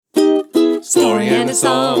Story and a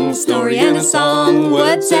song, story and a song,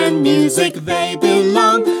 words and music they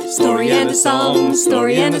belong. Story and a song,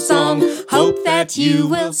 story and a song, hope that you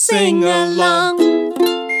will sing along.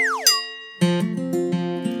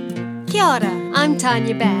 Kia ora, I'm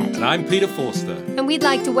Tanya Bad. And I'm Peter Forster. And we'd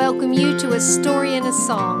like to welcome you to A Story and a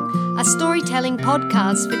Song, a storytelling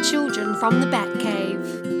podcast for children from the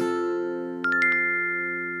Batcave.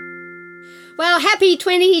 Well, happy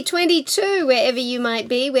 2022, wherever you might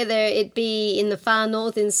be, whether it be in the far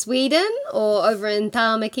north in Sweden, or over in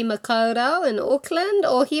Tāmaki Makaurau in Auckland,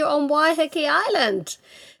 or here on Waiheke Island.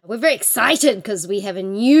 We're very excited because we have a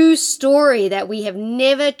new story that we have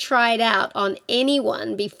never tried out on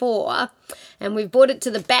anyone before, and we've brought it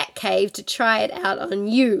to the Batcave to try it out on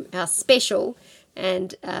you, our special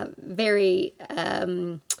and very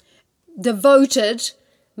devoted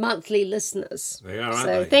monthly listeners. They are, aren't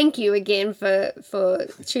so they? Thank you again for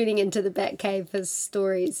tuning into the Batcave for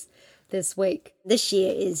stories this week. This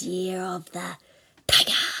year is Year of the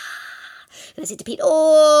Tiger. And I said to Pete,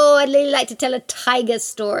 I'd really like to tell a tiger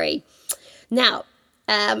story. Now,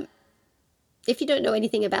 if you don't know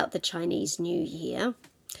anything about the Chinese New Year,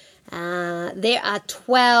 there are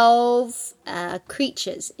 12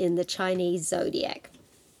 creatures in the Chinese zodiac.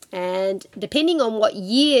 And depending on what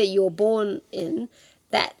year you're born in,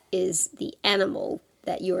 that is the animal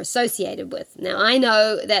that you're associated with. Now, I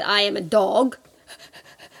know that I am a dog,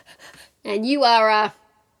 and you are a...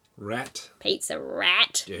 Rat. Pete's a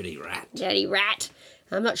rat. Dirty rat. Dirty rat.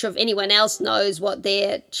 I'm not sure if anyone else knows what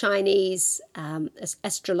their Chinese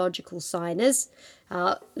astrological sign is.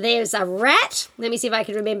 There's a rat. Let me see if I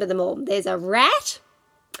can remember them all. There's a rat.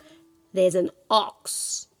 There's an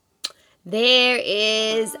ox. There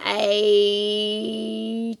is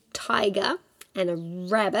a tiger and a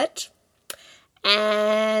rabbit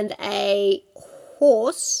and a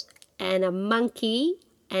horse and a monkey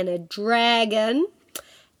and a dragon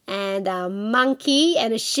and a monkey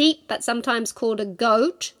and a sheep, but sometimes called a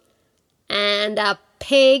goat, and a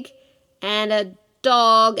pig and a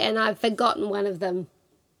dog, and I've forgotten one of them.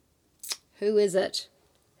 Who is it?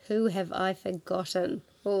 Who have I forgotten?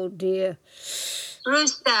 Oh dear.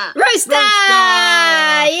 Rooster!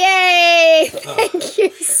 Yay! Thank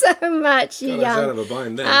you so much, you Got us out young. of a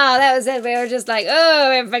bind then. That was it. We were just like,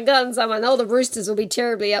 we've forgotten someone. All the roosters will be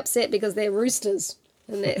terribly upset because they're roosters.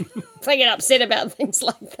 And they get upset about things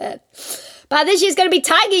like that. But this year's going to be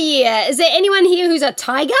Tiger Year. Is there anyone here who's a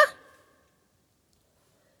tiger?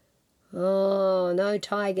 Oh, no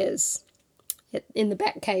tigers in the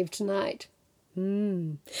Batcave tonight.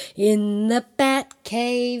 In the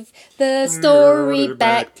Batcave, the story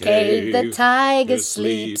Batcave, the tiger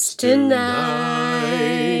sleeps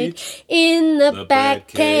tonight. In the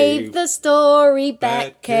Batcave, the story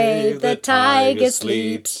Batcave, the tiger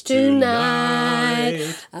sleeps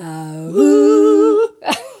tonight.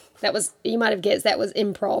 That was, you might have guessed, that was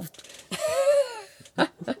improv.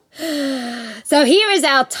 So here is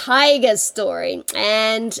our tiger story,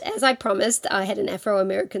 and as I promised, I had an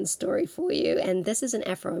Afro-American story for you, and this is an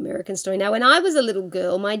Afro-American story. Now, when I was a little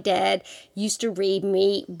girl, my dad used to read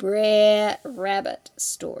me Brer Rabbit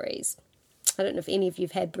stories. I don't know if any of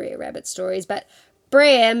you've had Brer Rabbit stories, but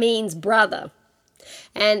Brer means brother.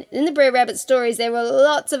 And in the Brer Rabbit stories, there were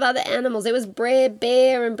lots of other animals. There was Brer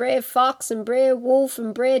Bear and Brer Fox and Brer Wolf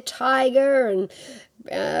and Brer Tiger and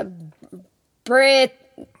Brer...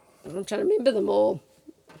 I'm trying to remember them all.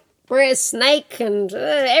 Brer Snake and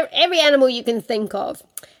every animal you can think of.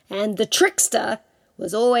 And the trickster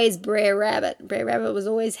was always Brer Rabbit. Brer Rabbit was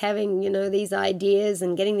always having, these ideas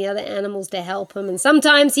and getting the other animals to help him. And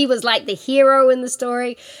sometimes he was like the hero in the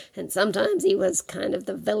story, and sometimes he was kind of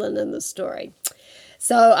the villain in the story.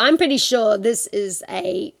 So I'm pretty sure this is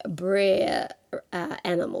a Brer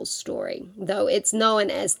animal story, though it's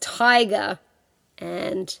known as Tiger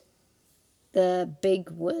and the Big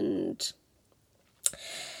Wind.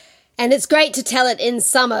 And it's great to tell it in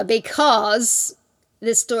summer because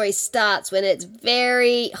this story starts when it's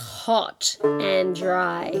very hot and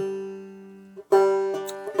dry.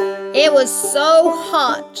 It was so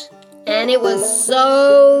hot and it was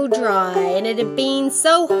so dry, and it had been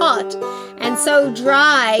so hot and so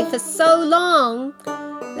dry for so long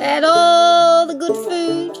that all the good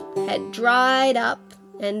food had dried up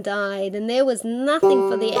and died, and there was nothing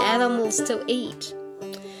for the animals to eat.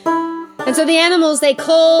 And so the animals, they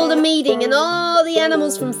called a meeting, and all the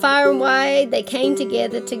animals from far and wide, they came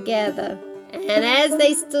together. And as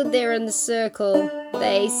they stood there in the circle,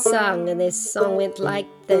 they sung, and their song went like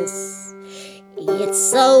this. It's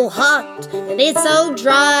so hot and it's so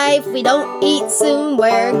dry. If we don't eat soon,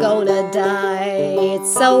 we're gonna die.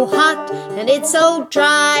 It's so hot and it's so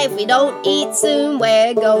dry. If we don't eat soon,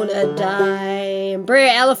 we're gonna die. And Brer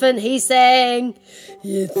Elephant, he sang,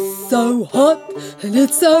 it's so hot and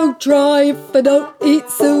it's so dry. If I don't eat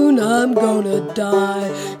soon, I'm gonna die.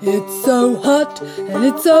 It's so hot and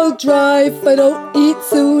it's so dry. If I don't eat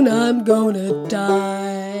soon, I'm gonna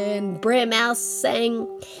die. And Brer Mouse sang,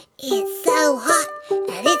 it's so hot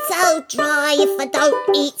and it's so dry. If I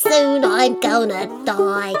don't eat soon, I'm gonna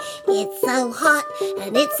die. It's so hot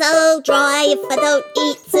and it's so dry. If I don't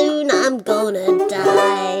eat soon, I'm gonna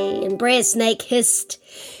die. And Brer Snake hissed,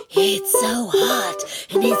 it's so hot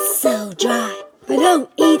and it's so dry. If I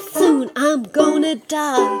don't eat soon, I'm gonna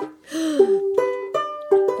die.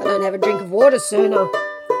 If I don't have a drink of water soon, I'm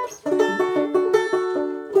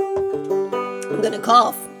gonna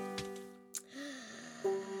cough.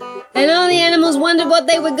 And all the animals wondered what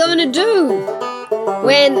they were going to do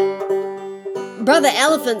when Brother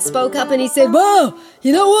Elephant spoke up and he said, well,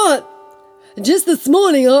 you know what? Just this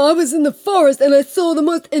morning I was in the forest and I saw the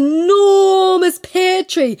most enormous pear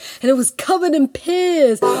tree and it was covered in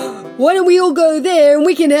pears. Why don't we all go there and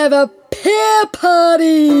we can have a pear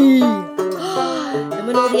party? And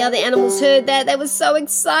when all the other animals heard that, they were so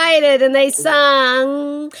excited and they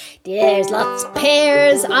sang, there's lots of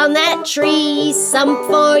pears on that tree, some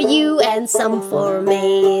for you and some for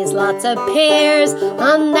me. There's lots of pears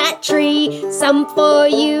on that tree, some for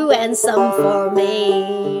you and some for me.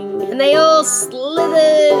 And they all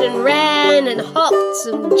slithered and ran and hopped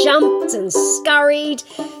and jumped and scurried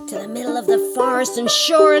to the middle of the forest, and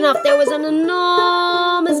sure enough, there was an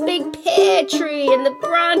enormous big pear tree, and the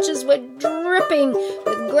branches were dripping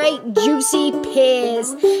with great juicy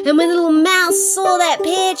pears. And when little Mouse saw that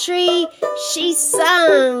pear tree, she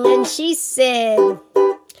sang and she said,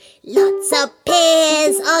 lots of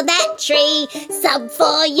pears on that tree, some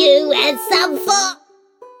for you and some for...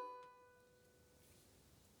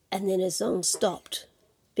 And then her song stopped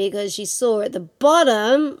because she saw at the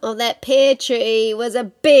bottom of that pear tree was a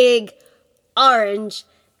big orange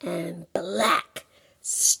and black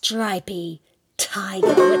stripy tiger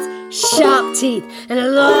with sharp teeth and a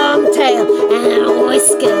long tail and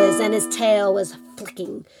whiskers, and his tail was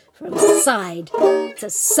flicking from side to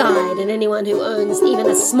side. And anyone who owns even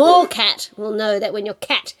a small cat will know that when your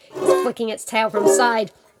cat is flicking its tail from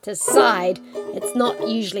side to side, it's not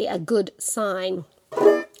usually a good sign.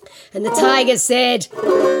 And the tiger said,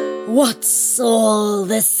 what's all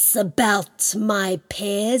this about my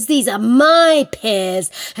pears? These are my pears,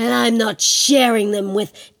 and I'm not sharing them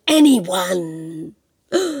with anyone.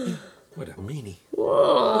 What a meanie.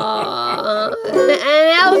 And the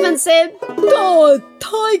elephant said, oh,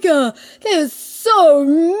 tiger, there's so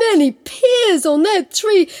many pears on that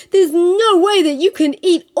tree. There's no way that you can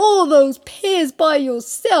eat all those pears by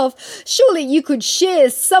yourself. Surely you could share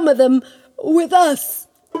some of them with us.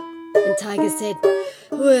 And Tiger said,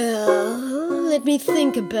 well, let me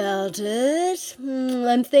think about it.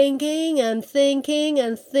 I'm thinking, and the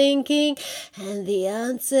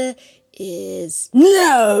answer is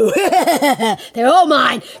no. They're all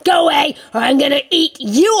mine. Go away, or I'm going to eat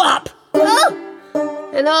you up. Oh!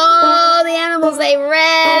 And all the animals, they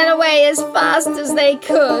ran away as fast as they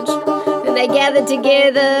could. And they gathered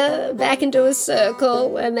together back into a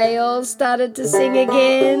circle, and they all started to sing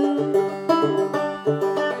again.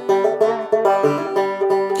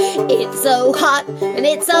 It's so hot and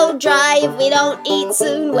it's so dry. If we don't eat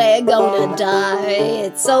soon, we're gonna die.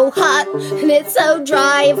 It's so hot and it's so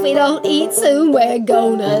dry. If we don't eat soon, we're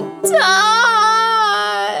gonna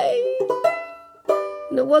die.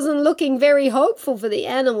 And it wasn't looking very hopeful for the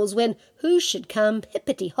animals when who should come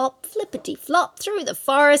hippity-hop, flippity-flop through the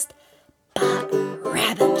forest but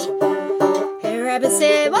Rabbit. And Rabbit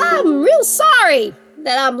said, well, I'm real sorry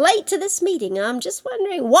that I'm late to this meeting. I'm just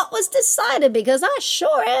wondering what was decided because I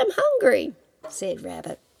sure am hungry, said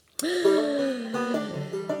Rabbit. And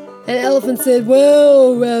Elephant said,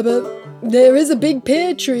 well, Rabbit, there is a big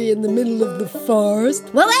pear tree in the middle of the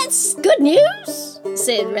forest. Well, that's good news,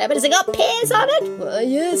 said Rabbit. Has it got pears on it? Well,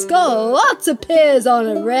 yeah, it's got lots of pears on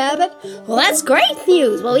it, Rabbit. Well, that's great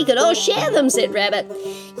news. Well, we could all share them, said Rabbit.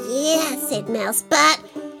 Yeah, said Mouse, but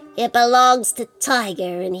it belongs to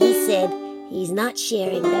Tiger, and he said he's not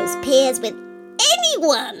sharing those pears with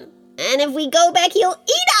anyone. And if we go back, he'll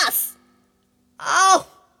eat us. Oh,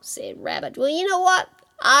 said Rabbit. Well, you know what?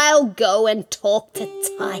 I'll go and talk to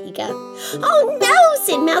Tiger. Oh, no,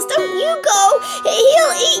 said Mouse. Don't you go.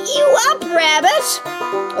 He'll eat you up, Rabbit.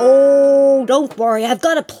 Oh, don't worry. I've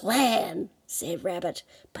got a plan, said Rabbit,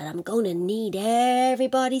 "but I'm going to need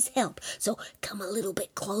everybody's help. So come a little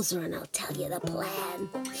bit closer and I'll tell you the plan."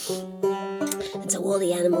 And so all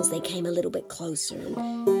the animals, they came a little bit closer, and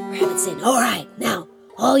Rabbit said, "All right, now,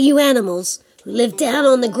 all you animals who live down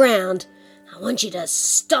on the ground, I want you to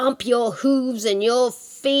stomp your hooves and your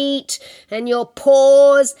feet and your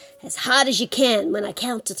paws as hard as you can when I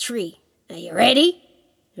count to 3. Are you ready?"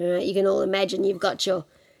 All right, you can all imagine you've got your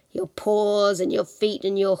paws and your feet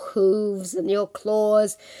and your hooves and your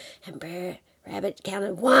claws. And Rabbit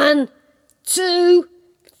counted 1, 2,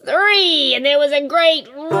 3, and there was a great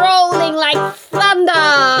rolling like thunder,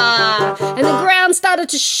 and the ground started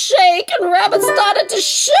to shake, and Rabbit started to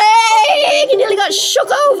shake. He nearly got shook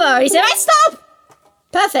over. He said, "Right, stop!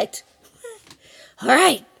 Perfect. All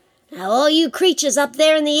right, now all you creatures up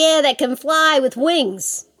there in the air that can fly with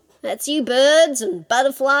wings. That's you birds and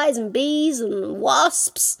butterflies and bees and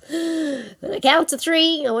wasps. When I count to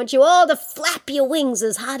 3, I want you all to flap your wings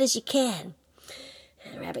as hard as you can."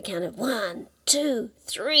 And Rabbit counted 1, 2,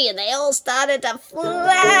 3, and they all started to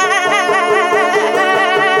flap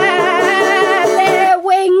their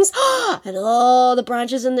wings. And all the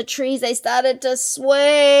branches in the trees, they started to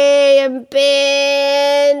sway and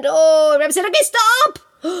bend. Oh, Rabbit said, "Okay, stop."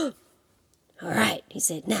 "All right," he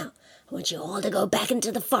said, "now, I want you all to go back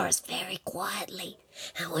into the forest very quietly.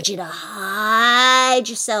 I want you to hide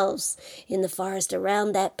yourselves in the forest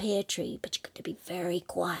around that pear tree, but you've got to be very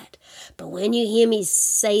quiet. But when you hear me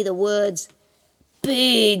say the words,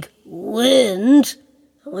 'big wind,'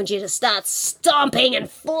 I want you to start stomping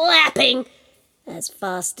and flapping as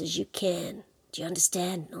fast as you can. Do you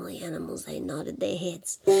understand?" And all the animals, they nodded their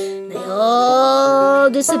heads. They all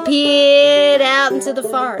disappeared out into the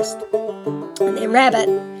forest. And then Rabbit,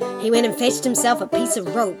 he went and fetched himself a piece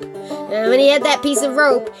of rope. And when he had that piece of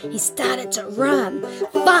rope, he started to run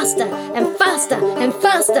faster and faster and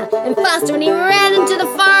faster and faster. And he ran into the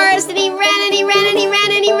forest, and he ran and he ran and he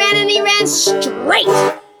ran and he ran and he ran straight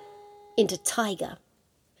into Tiger.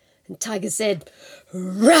 And Tiger said,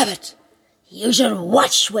 "Rabbit, you should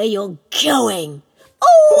watch where you're going."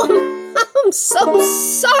 "Oh, I'm so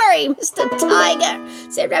sorry, Mr. Tiger,"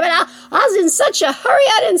 said Rabbit. I was in such a hurry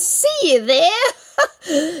I didn't see you there."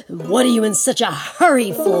 "What are you in such a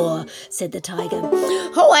hurry for?" said the Tiger.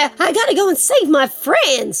 "Oh, I gotta go and save my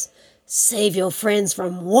friends." "Save your friends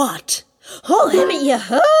from what?" "Oh, haven't you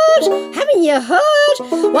heard? Haven't you heard?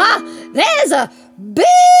 Why, there's a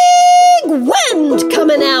big wind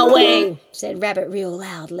coming our way," said Rabbit real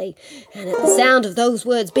loudly. And at the sound of those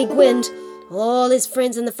words, big wind, all his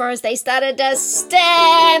friends in the forest, they started to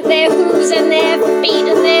stamp their hooves and their feet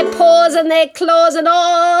and their paws and their claws, and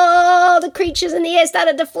all the creatures in the air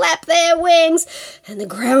started to flap their wings, and the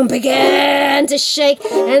ground began to shake,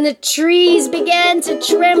 and the trees began to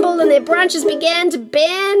tremble, and their branches began to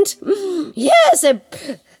bend. "Yes," said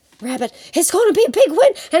Rabbit, "it's going to be a big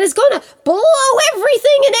wind, and it's going to blow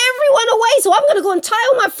everything and everyone away, so I'm going to go and tie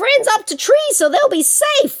all my friends up to trees so they'll be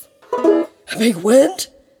safe." "A big wind?"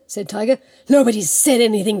 said Tiger. "Nobody's said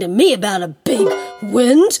anything to me about a big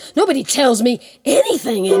wind. Nobody tells me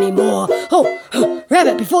anything anymore. Oh,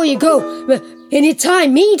 Rabbit, before you go, can you tie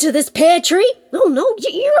me to this pear tree?" "Oh, no,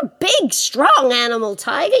 you're a big, strong animal,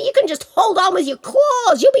 Tiger. You can just hold on with your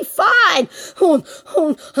claws. You'll be fine." Oh,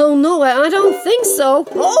 no, I don't think so."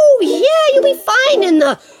 "Oh, yeah, you'll be fine in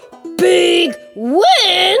the big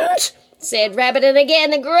wind," said Rabbit, and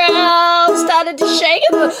again the ground started to shake,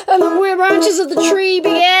 and the branches of the tree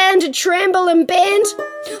began to tremble and bend.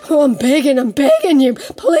 "Oh, I'm begging you,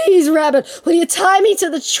 please, Rabbit, will you tie me to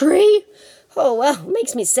the tree?" "Oh, well, it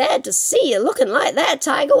makes me sad to see you looking like that,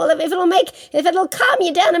 Tiger. Well, if it'll calm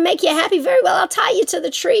you down and make you happy, very well, I'll tie you to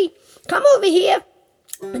the tree. Come over here."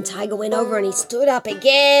 And Tiger went over and he stood up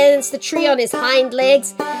against the tree on his hind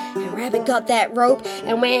legs. And Rabbit got that rope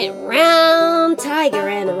and went round Tiger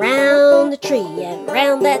and around the tree, and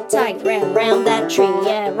round that Tiger and round that tree,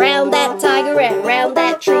 and round that Tiger and round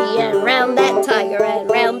that tree, and round that Tiger and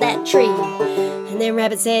round that tree. And then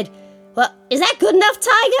Rabbit said, "Well, is that good enough,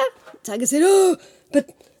 Tiger?" Tiger said, "Oh, but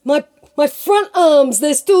my front arms,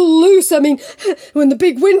 they're still loose. I mean, when the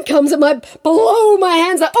big wind comes, it might blow my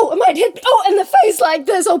hands up. Oh, it might hit, in the face like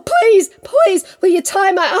this. Oh, please, will you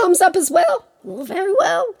tie my arms up as well?" "Well, very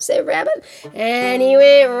well," said Rabbit. And he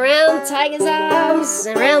went around Tiger's arms,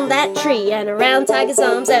 and around that tree, and around Tiger's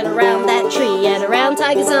arms, and around that tree, and around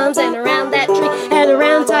Tiger's arms, and around that tree, and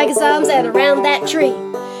around Tiger's arms, and around that tree.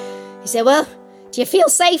 He said, "Well, do you feel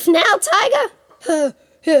safe now, Tiger?"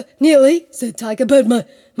 Yeah, nearly," said Tiger, "but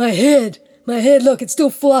my head, my head, look, it's still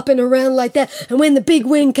flopping around like that. And when the big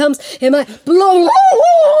wind comes, it might blow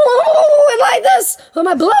like this. Or it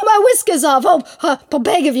might blow my whiskers off. Oh,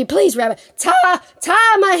 beg of you, please, Rabbit,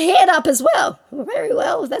 tie my head up as well. Very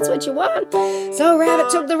well, if that's what you want. So Rabbit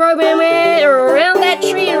took the rope and went around that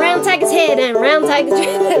tree and around Tiger's head and around Tiger's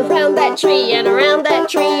head and around that tree and around that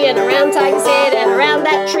tree and around Tiger's head and around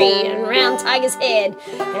that tree and around Tiger's head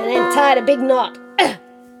and then tied a big knot.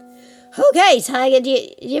 Okay, Tiger, do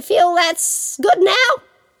you feel that's good now?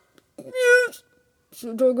 Yes,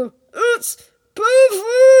 said Tiger. It's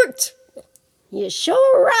perfect. You're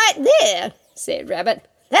sure right there, said Rabbit.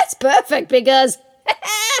 That's perfect because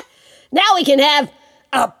now we can have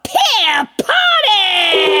a pear party!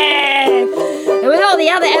 And when all the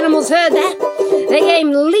other animals heard that, they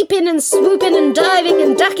came leaping and swooping and diving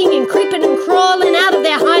and ducking and creeping and crawling out of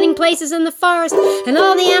their hiding places in the forest. And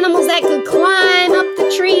all the animals that could climb up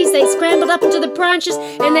the trees, they scrambled up into the branches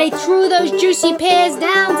and they threw those juicy pears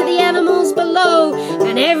down to the animals below.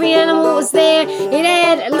 And every animal was there. It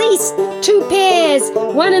had at least 2 pears,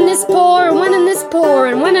 one in this paw and one in this paw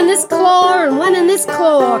and one in this claw and one in this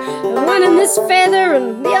claw and one in this feather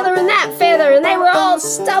and the other in that feather. And they were all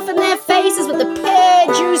stuffing their faces with the pear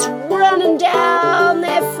juice running down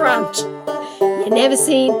their front. You've never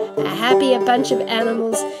seen a happier bunch of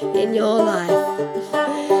animals in your life.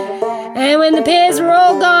 And when the pears were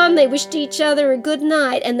all gone, they wished each other a good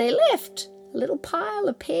night and they left a little pile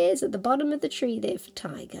of pears at the bottom of the tree there for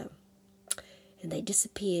Tiger. And they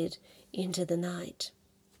disappeared into the night.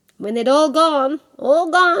 When they'd all gone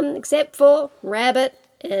except for Rabbit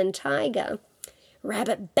and Tiger,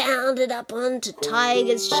 Rabbit bounded up onto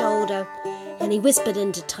Tiger's shoulder and he whispered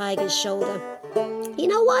into Tiger's shoulder, "You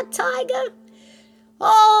know what, Tiger?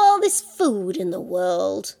 All this food in the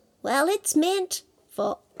world, well, it's meant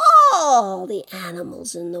for all the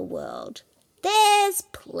animals in the world. There's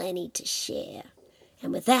plenty to share."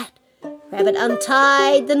 And with that, Rabbit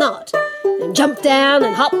untied the knot and jumped down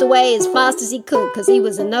and hopped away as fast as he could because he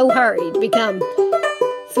was in no hurry to become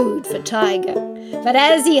food for Tiger. But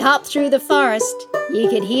as he hopped through the forest, you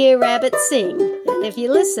could hear Rabbit sing. And if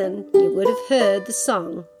you listen, you would have heard the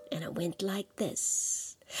song. And it went like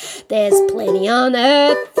this. There's plenty on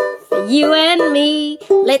earth for you and me.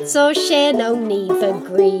 Let's all share, no need for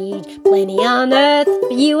greed. Plenty on earth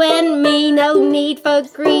for you and me. No need for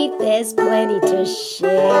greed. There's plenty to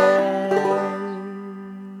share.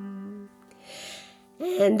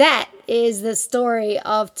 And that is the story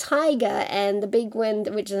of Tiger and the Big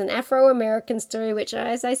Wind, which is an Afro-American story, which,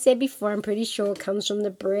 as I said before, I'm pretty sure comes from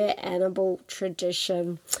the Brer Animal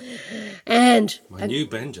tradition. And my new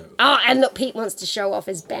banjo. Oh, and look, Pete wants to show off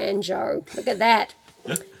his banjo. Look at that.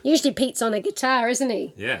 Usually Pete's on a guitar, isn't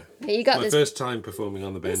he? Yeah. You got my first time performing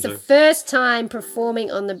on the banjo. It's the first time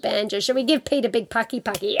performing on the banjo. Shall we give Pete a big pucky?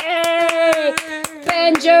 Yay!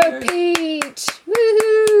 Banjo Pete!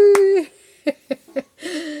 Woohoo!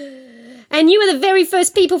 And you were the very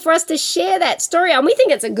first people for us to share that story on. We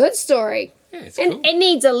think it's a good story. Yeah, it's and cool. It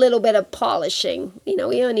needs a little bit of polishing. You know,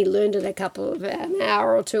 we only learned it an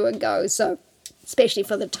hour or two ago, so especially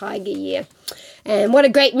for the Tiger Year. And what a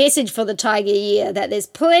great message for the Tiger Year, that there's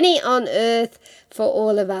plenty on earth for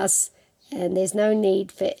all of us and there's no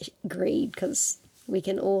need for greed because we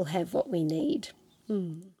can all have what we need.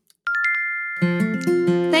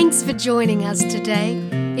 Thanks for joining us today.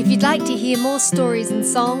 If you'd like to hear more stories and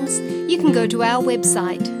songs, you can go to our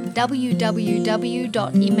website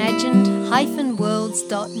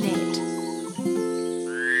www.imagined-worlds.net.